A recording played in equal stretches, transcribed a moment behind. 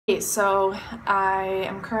So I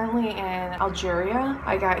am currently in Algeria.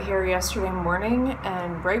 I got here yesterday morning,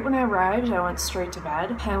 and right when I arrived I went straight to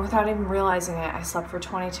bed, and without even realizing it I slept for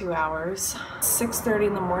 22 hours. 6:30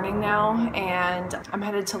 in the morning now, and I'm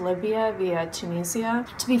headed to Libya via Tunisia.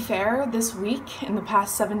 To be fair, this week, in the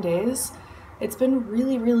past 7 days, it's been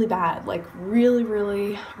really bad, like really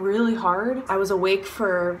hard. I was awake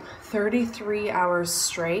for 33 hours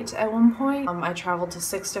straight at one point. I traveled to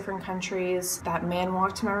 6 different countries. That man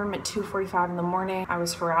walked to my room at 2:45 in the morning. I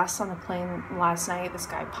was harassed on the plane last night. This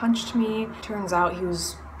guy punched me. Turns out he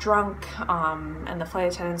was drunk, and the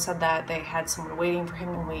flight attendant said that they had someone waiting for him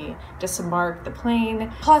when we disembarked the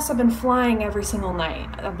plane. Plus, I've been flying every single night.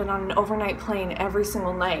 I've been on an overnight plane every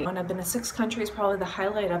single night. When I've been to 6 countries, probably the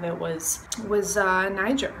highlight of it was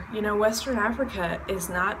Niger. You know, Western Africa is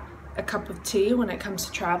not a cup of tea when it comes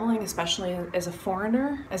to traveling, especially as a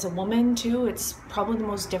foreigner, as a woman too. It's probably the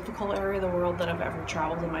most difficult area of the world that I've ever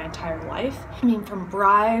traveled in my entire life. I mean, from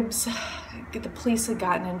bribes, the police had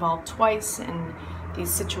gotten involved twice in these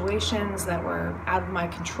situations that were out of my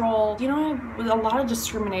control. You know, a lot of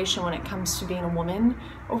discrimination when it comes to being a woman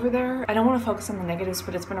over there. I don't want to focus on the negatives,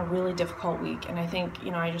 but it's been a really difficult week, and I think,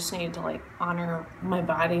 you know, I just needed to like honor my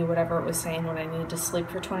body, whatever it was saying when I needed to sleep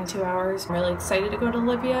for 22 hours. I'm really excited to go to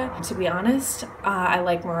Libya. To be honest, I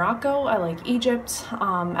like Morocco, I like Egypt,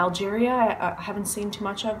 Algeria I haven't seen too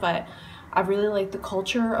much of, but I really like the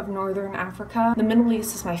culture of Northern Africa. The Middle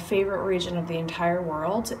East is my favorite region of the entire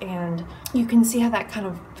world, and you can see how that kind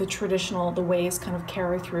of, the ways kind of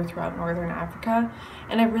carry throughout Northern Africa,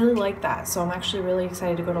 and I really like that. So I'm actually really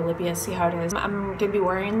excited to go to Libya, see how it is. I'm gonna be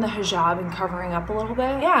wearing the hijab and covering up a little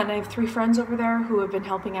bit. Yeah, and I have 3 friends over there who have been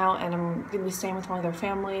helping out, and I'm gonna be staying with one of their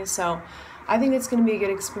families, so I think it's gonna be a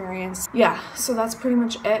good experience. Yeah, so that's pretty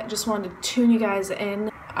much it. Just wanted to tune you guys in.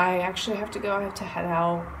 I actually have to go, I have to head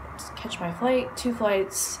out, catch my flight, 2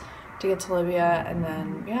 flights to get to Libya, and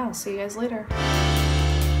then yeah, I'll see you guys later.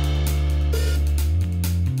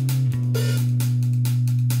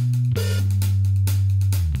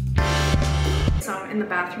 So I'm in the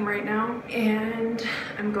bathroom right now, and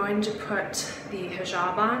I'm going to put the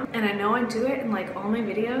hijab on, and I know I do it in like all my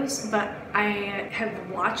videos, but I have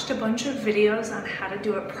watched a bunch of videos on how to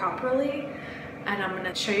do it properly, and I'm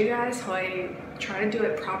gonna show you guys how I try to do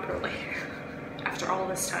it properly. After all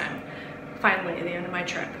this time, finally at the end of my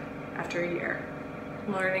trip, after a year,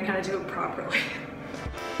 learning how to do it properly.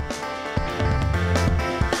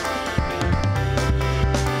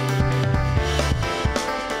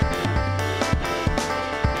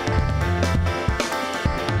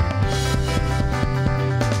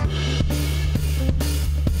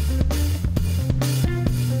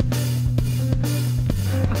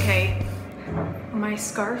 Okay, my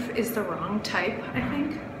scarf is the wrong type, I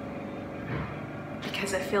think,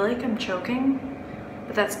 because I feel like I'm choking,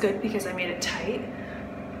 but that's good because I made it tight,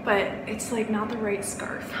 but it's like not the right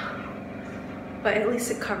scarf, but at least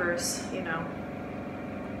it covers, you know,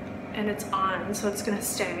 and it's on, so it's gonna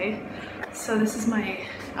stay. So this is my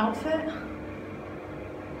outfit.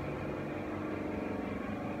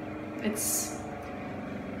 I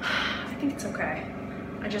think it's okay.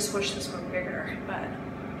 I just wish this were bigger, but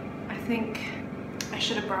I think I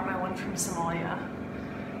should have brought my one from Somalia.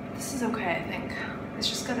 This is okay, I think. It's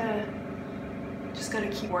just gotta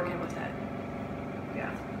keep working with it.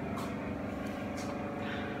 Yeah.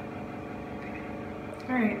 Okay.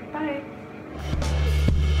 All right, bye.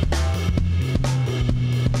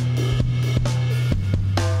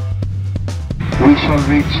 We shall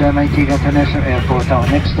reach Nigeria International Airport, our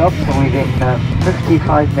next stop, within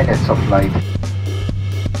 55 minutes of flight.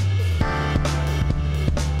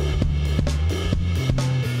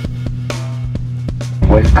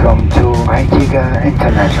 Welcome to Nigeria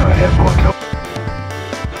International Airport.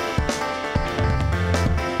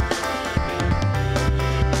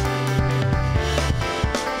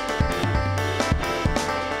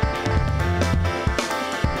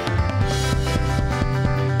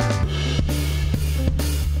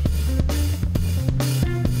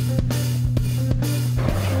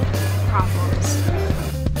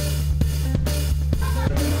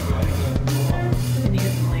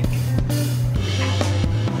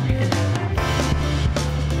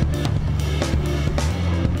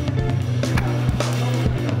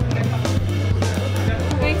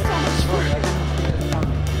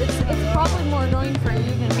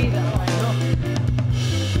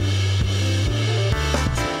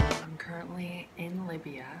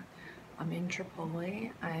 Libya. I'm in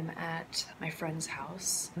Tripoli. I'm at my friend's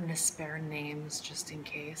house. I'm gonna spare names just in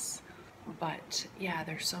case. But yeah,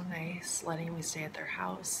 they're so nice letting me stay at their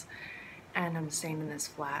house. And I'm staying in this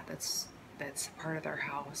flat that's part of their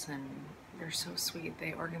house, and They're so sweet.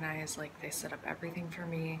 They organize, like, they set up everything for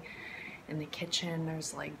me. In the kitchen,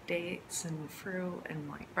 there's like dates and fruit and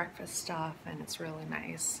like breakfast stuff, and it's really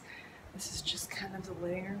nice. This is just kind of the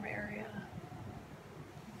living room area.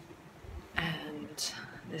 And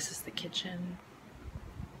this is the kitchen.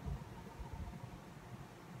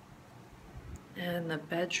 And the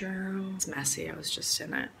bedroom, it's messy, I was just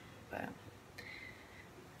in it, but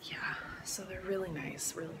yeah, so they're really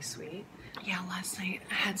nice, really sweet. Yeah, last night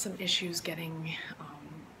I had some issues getting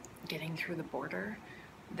through the border.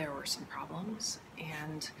 There were some problems,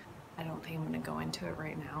 and I don't think I'm going to go into it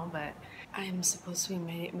right now, but I'm supposed to be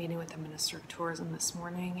meeting with the Minister of Tourism this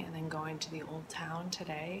morning and then going to the Old Town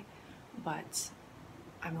today, but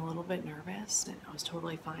I'm a little bit nervous, and I was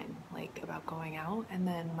totally fine, like, about going out. And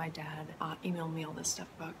then my dad emailed me all this stuff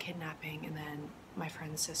about kidnapping, and then my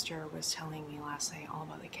friend's sister was telling me last night all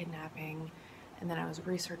about the kidnapping, and then I was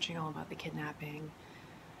researching all about the kidnapping,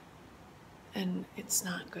 and it's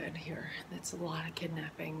not good here. It's a lot of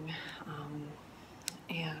kidnapping,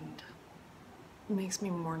 and it makes me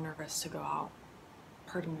more nervous to go out.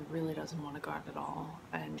 Part of me really doesn't want to go out at all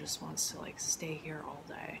and just wants to like stay here all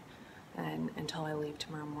day and until I leave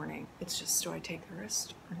tomorrow morning. It's just, do I take the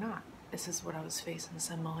risk or not? This is what I was facing in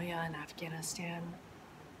Somalia and Afghanistan.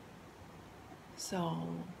 So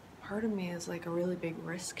part of me is like a really big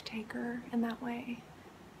risk taker in that way.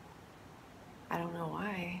 I don't know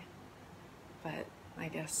why, but I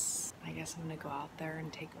guess I'm gonna go out there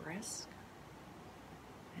and take a risk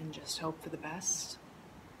and just hope for the best,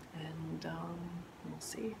 and we'll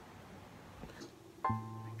see. Oh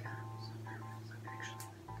my god, I'm so nervous. I'm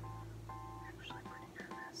actually pretty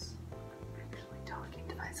nervous. I'm actually talking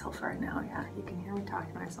to myself right now. Yeah, you can hear me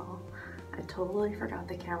talking to myself. I totally forgot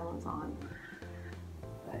the camera was on,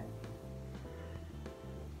 but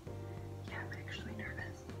yeah, I'm actually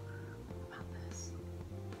nervous about this.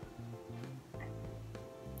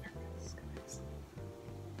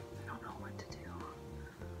 I don't know what to do.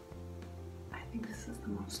 I think this is the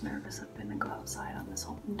most nervous I've been to go outside on this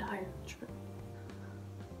whole entire trip.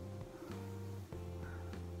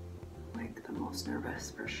 Like, the most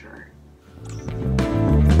nervous for sure. I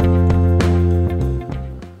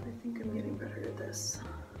think I'm getting better at this.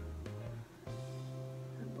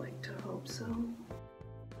 I'd like to hope so.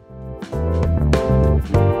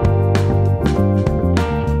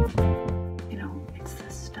 You know, it's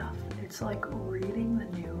this stuff. It's like reading the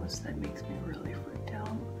news that makes me really freaked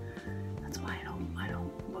out. That's why I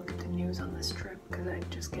don't look at the news on this trip, because I'd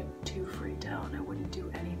just get too freaked out and I wouldn't do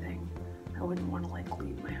anything. I wouldn't want to like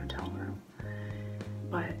leave my hotel room.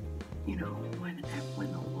 But you know, when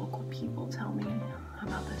the local people tell me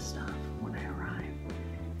about this stuff when I arrive,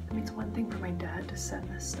 I mean, it's one thing for my dad to send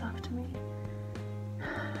this stuff to me.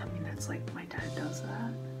 I mean, that's like, my dad does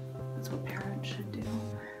that. That's what parents should do.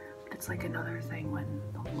 But it's like another thing when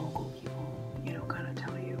the local people, you know, kind of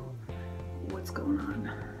tell you what's going on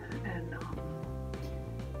and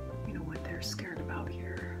you know, what they're scared about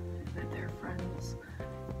here, that their friends,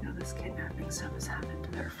 you know, this kidnapping stuff has happened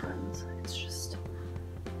to their friends. It's just,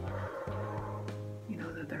 you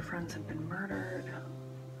know, that their friends have been murdered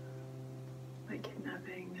by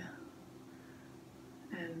kidnapping,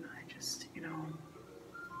 and I just, you know,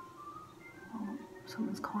 oh,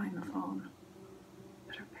 someone's calling the phone.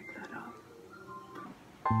 Better pick that up.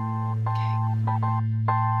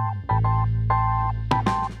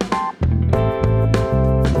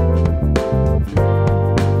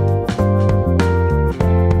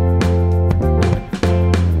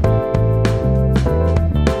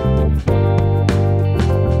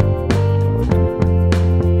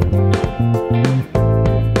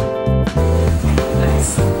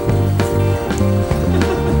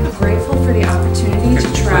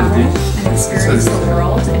 And experience the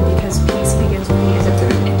world, and because peace begins with me as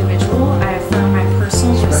an individual, I affirm my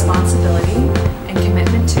personal responsibility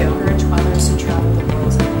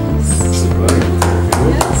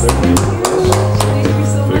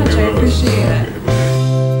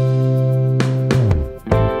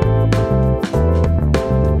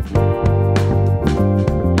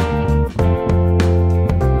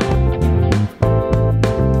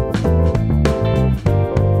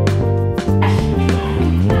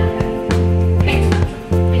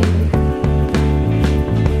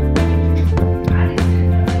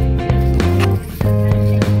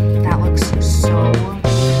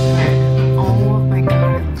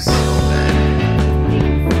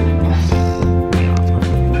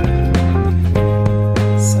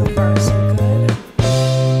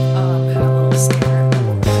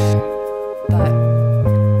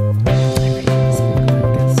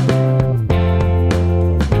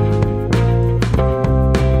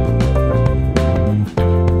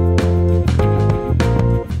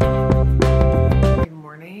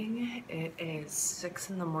 6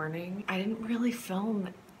 in the morning. I didn't really film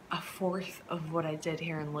a fourth of what I did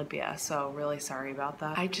here in Libya, so really sorry about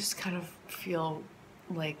that. I just kind of feel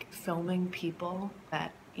like filming people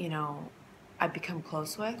that, you know, I've become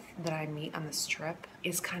close with, that I meet on this trip,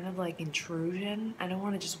 is kind of like intrusion. I don't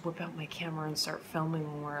want to just whip out my camera and start filming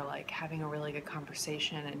when we're like having a really good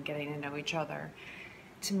conversation and getting to know each other.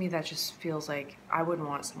 To me, that just feels like I wouldn't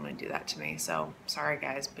want someone to do that to me. So sorry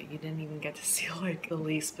guys, but you didn't even get to see like the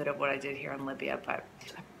least bit of what I did here in Libya. But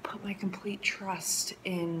I put my complete trust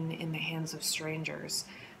in the hands of strangers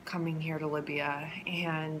coming here to Libya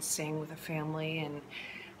and staying with a family, and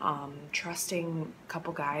trusting a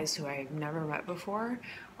couple guys who I've never met before,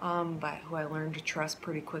 but who I learned to trust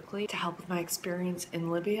pretty quickly to help with my experience in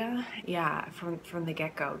Libya. Yeah, from the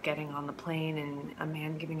get-go, getting on the plane and a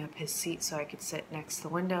man giving up his seat so I could sit next to the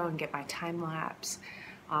window and get my time lapse,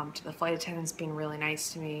 to the flight attendants being really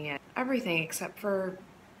nice to me, and everything except for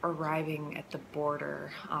arriving at the border.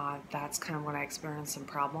 That's kind of when I experienced some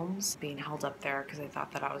problems being held up there because I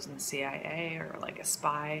thought that I was in the CIA or like a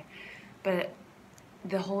spy. But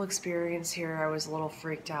the whole experience here, I was a little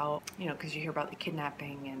freaked out, you know, because you hear about the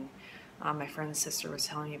kidnapping, and my friend's sister was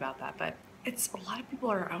telling me about that. But it's, a lot of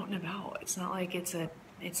people are out and about. It's not like it's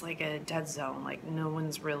like a dead zone. Like, no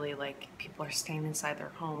one's really, like, people are staying inside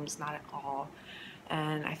their homes, not at all.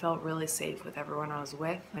 And I felt really safe with everyone I was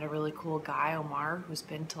with. I met a really cool guy, Omar, who's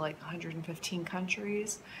been to like 115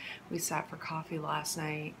 countries. We sat for coffee last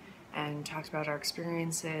night and talked about our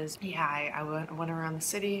experiences. Yeah, I went around the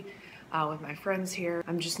city with my friends here.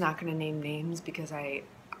 I'm just not going to name names because I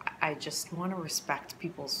just want to respect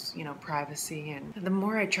people's, you know, privacy. And the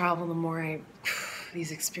more I travel, the more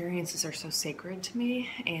these experiences are so sacred to me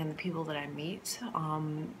and the people that I meet.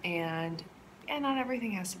 And not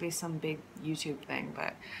everything has to be some big YouTube thing,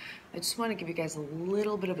 but I just want to give you guys a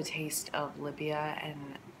little bit of a taste of Libya. And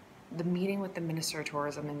the meeting with the Minister of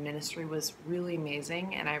Tourism and Ministry was really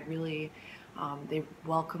amazing, and I really they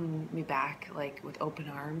welcomed me back like with open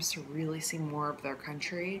arms to really see more of their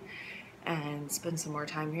country and spend some more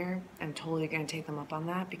time here. I'm totally going to take them up on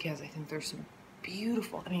that because I think there's some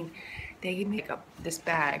beautiful, I mean, they gave me this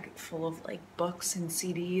bag full of like books and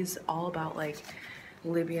CDs all about like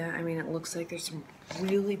Libya. I mean, it looks like there's some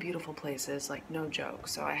really beautiful places, like no joke.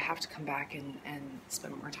 So I have to come back and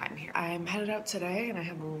spend more time here. I'm headed out today and I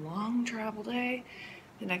have a long travel day.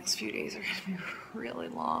 The next few days are gonna be really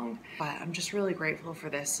long, but I'm just really grateful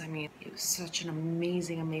for this. I mean, it was such an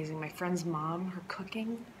amazing, my friend's mom, her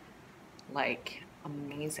cooking, like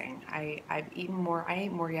amazing. I ate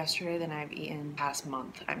more yesterday than I've eaten past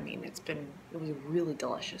month. I mean, it was really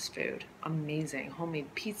delicious food. Amazing,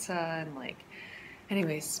 homemade pizza and like,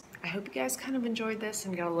 anyways, I hope you guys kind of enjoyed this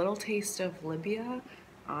and got a little taste of Libya.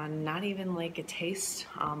 Not even like a taste,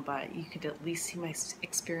 but you could at least see my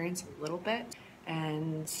experience a little bit.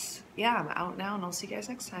 And yeah, I'm out now and I'll see you guys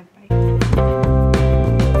next time.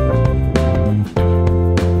 Bye.